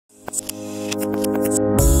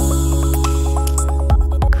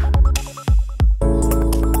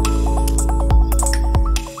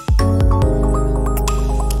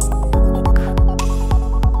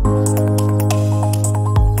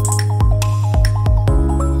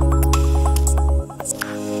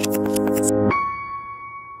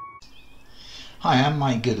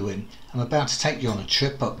Mike Goodwin. I'm about to take you on a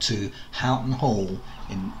trip up to Houghton Hall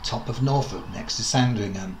in top of Norfolk next to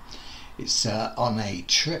Sandringham. It's on a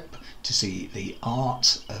trip to see the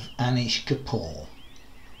art of Anish Kapoor.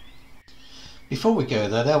 Before we go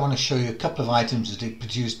there, I want to show you a couple of items that he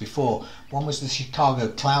produced before. One was the Chicago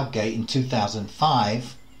Cloud Gate in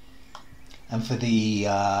 2005, and for the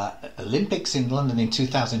Olympics in London in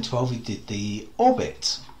 2012 he did the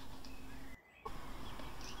Orbit.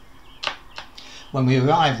 When we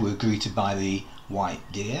arrived, we were greeted by the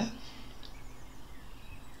white deer.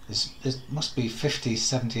 There must be 50,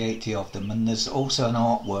 70, 80 of them, and there's also an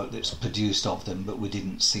artwork that's produced of them, but we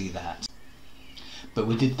didn't see that. But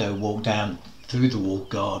we did though walk down through the walled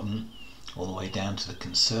garden all the way down to the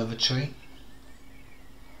conservatory.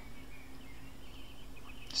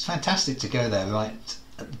 It's fantastic to go there right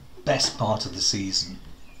at the best part of the season.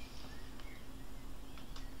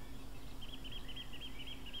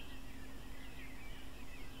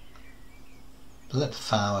 But let the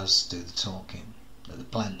flowers do the talking, let the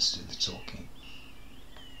plants do the talking,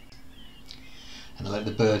 and let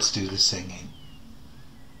the birds do the singing.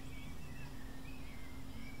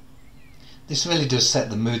 This really does set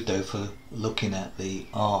the mood though for looking at the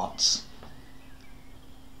art,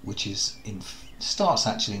 which is starts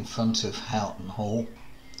actually in front of Houghton Hall.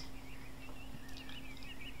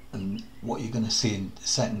 And what you're going to see in a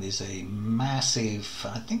second is a massive,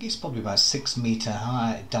 I think it's probably about 6 metre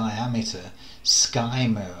high diameter sky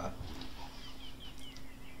mirror.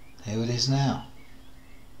 Here it is now,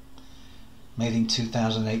 made in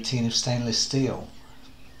 2018 of stainless steel.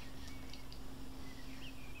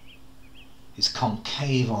 It's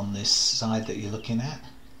concave on this side that you're looking at,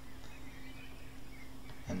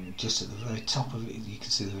 and just at the very top of it you can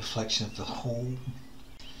see the reflection of the hall.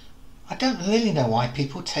 I don't really know why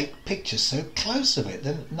people take pictures so close of it.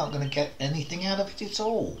 They're not going to get anything out of it at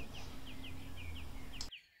all.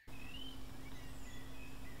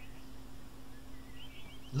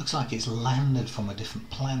 It looks like it's landed from a different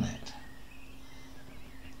planet.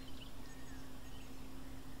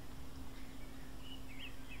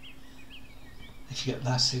 If you get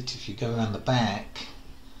that's it, if you go around the back,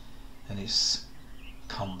 and it's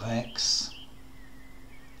convex,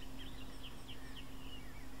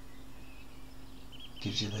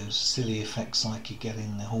 gives you those silly effects like you get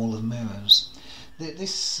in the Hall of Mirrors.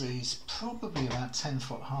 This is probably about 10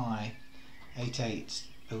 foot high, 8'8",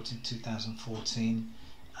 built in 2014,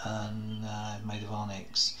 and made of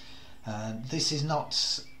onyx. This is not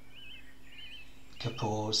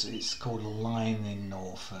Kapoor's, it's called a line in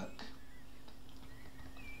Norfolk.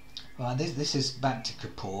 Right, this is back to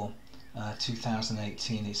Kapoor,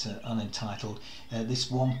 2018, it's unentitled. This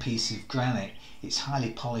one piece of granite, it's highly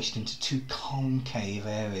polished into 2 concave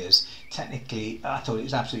areas. Technically, I thought it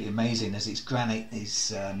was absolutely amazing, as its granite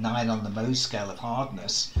is 9 on the Mohs scale of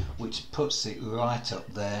hardness, which puts it right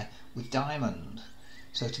up there with diamond.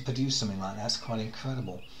 So to produce something like that's quite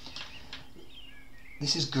incredible.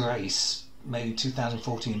 This is Grace, made in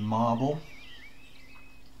 2014 marble.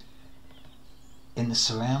 In the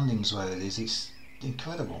surroundings where it is, it's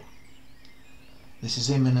incredible. This is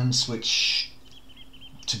Imminence, which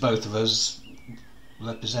to both of us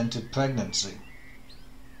represented pregnancy.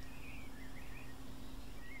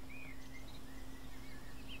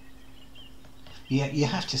 You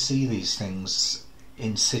have to see these things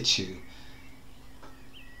in situ.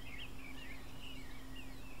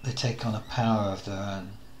 They take on a power of their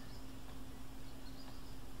own.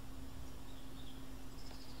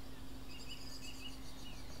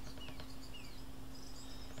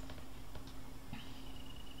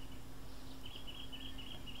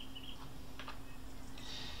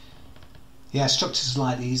 Yeah, structures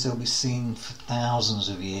like these will be seen for thousands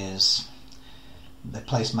of years. They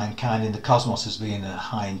place mankind in the cosmos as being a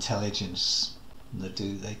high intelligence.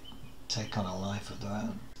 They take on a life of their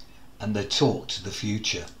own, and they talk to the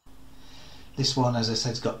future. This one, as I said,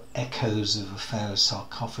 has got echoes of a pharaoh's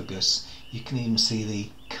sarcophagus. You can even see the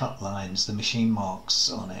cut lines, the machine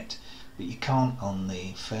marks on it, but you can't on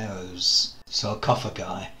the pharaoh's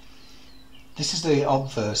sarcophagi. This is the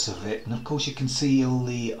obverse of it, and of course you can see all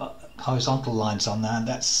the horizontal lines on there.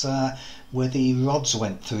 That's where the rods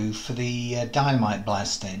went through for the dynamite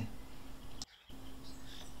blasting.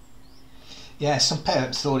 Yeah, some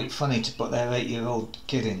parents thought it funny to put their 8-year-old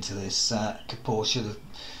kid into this. Kapoor should have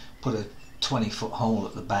put a 20-foot hole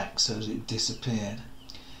at the back so it disappeared.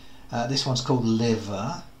 This one's called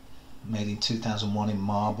Liver, made in 2001 in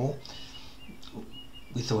marble.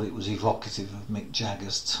 We thought it was evocative of Mick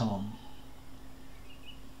Jagger's Tom.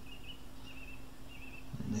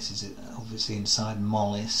 And this is it, obviously inside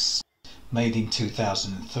Mollis, made in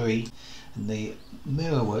 2003. And the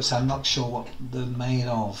mirror works, I'm not sure what they're made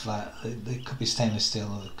of. They could be stainless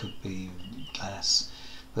steel or they could be glass,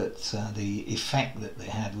 but the effect that they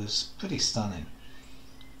had was pretty stunning.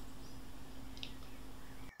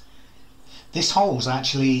 This hole's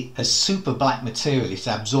actually a super black material, it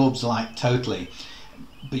absorbs light totally,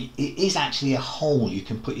 but it is actually a hole, you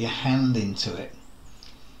can put your hand into it.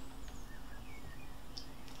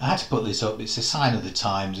 I had to put this up, it's a sign of the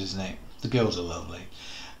times, isn't it? The girls are lovely.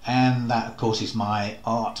 And that of course is my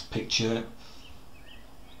art picture,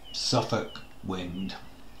 Suffolk Wind.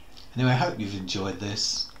 Anyway, I hope you've enjoyed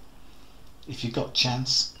this. If you've got a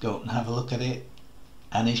chance, go up and have a look at it.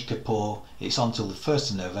 Anish Kapoor, it's on till the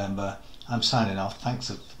 1st of November. I'm signing off,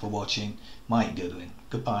 thanks for watching. Mike Goodwin,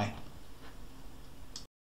 goodbye.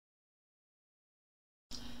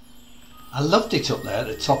 I loved it up there at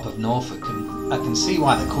the top of Norfolk, and I can see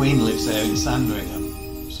why the Queen lives there in Sandringham.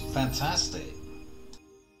 It's fantastic.